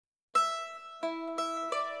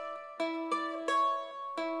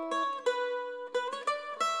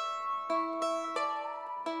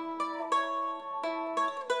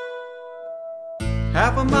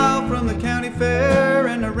Half a mile from the county fair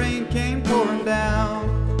and the rain came pouring down.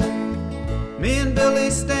 Me and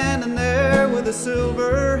Billy standing there with a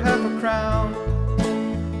silver half a crown.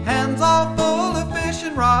 Hands all full of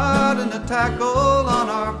fishing rod and a tackle on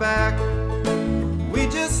our back. We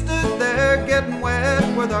just stood there getting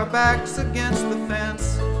wet with our backs against the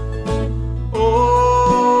fence.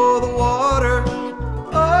 Oh, the water,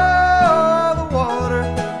 oh, the water,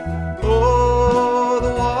 oh,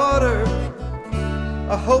 the water.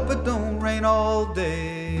 I hope it don't rain all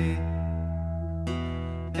day.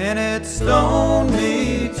 And it stoned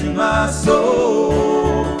me to my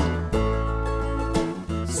soul.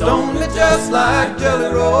 Stoned me just like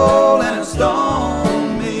jelly roll, and it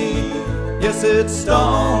stoned me. Yes, it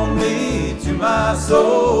stoned me to my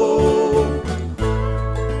soul.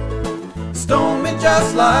 Stoned me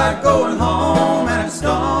just like going home, and it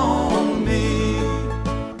stoned me.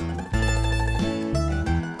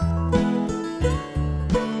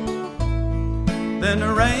 Then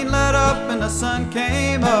the rain let up and the sun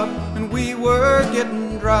came up, and we were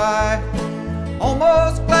getting dry.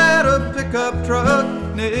 Almost glad a pickup truck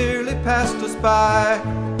nearly passed us by.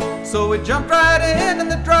 So we jumped right in and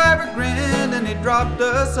the driver grinned and he dropped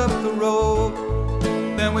us up the road.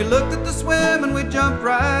 Then we looked at the swim and we jumped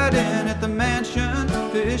right in at the mansion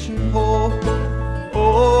fishing hole.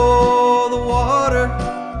 Oh, the water,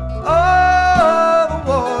 oh, the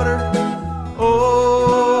water,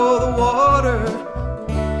 oh, the water.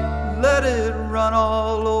 Let it run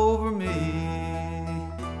all over me.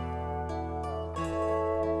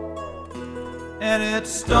 And it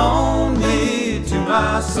stoned me to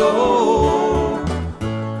my soul.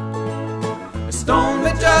 It stoned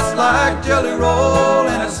me just like jelly roll,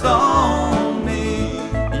 and it stoned me.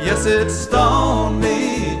 Yes, it stoned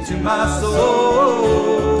me to my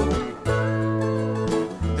soul.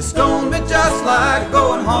 It stoned me just like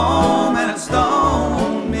going home, and it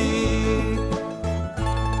stoned me.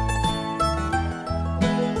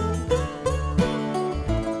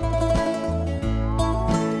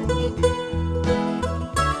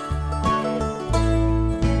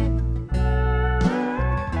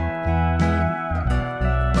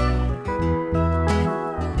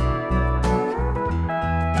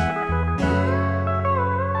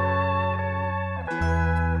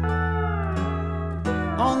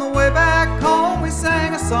 On the way back home we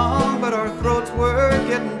sang a song, but our throats were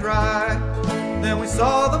getting dry. Then we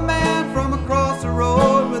saw the man from across the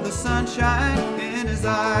road with the sunshine in his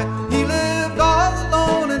eye. He lived all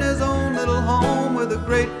alone in his own little home with a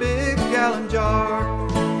great big gallon jar.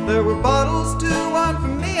 There were bottles too, one for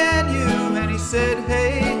me and you, and he said,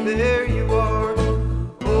 hey, there you are.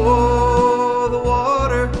 Oh, the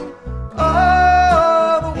water,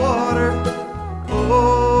 oh, the water,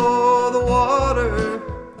 oh, the water.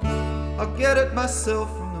 I'll get it myself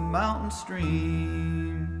from the mountain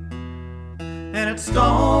stream. And it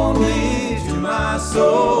stoned me to my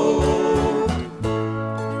soul.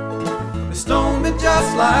 It stoned me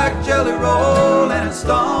just like jelly roll, and it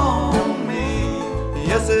stoned me.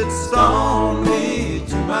 Yes, it stoned me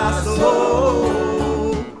to my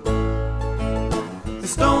soul. It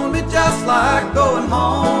stoned me just like going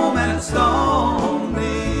home, and it stoned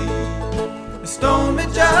me. It stoned me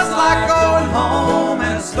just like going home,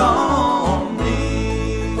 and it stoned me.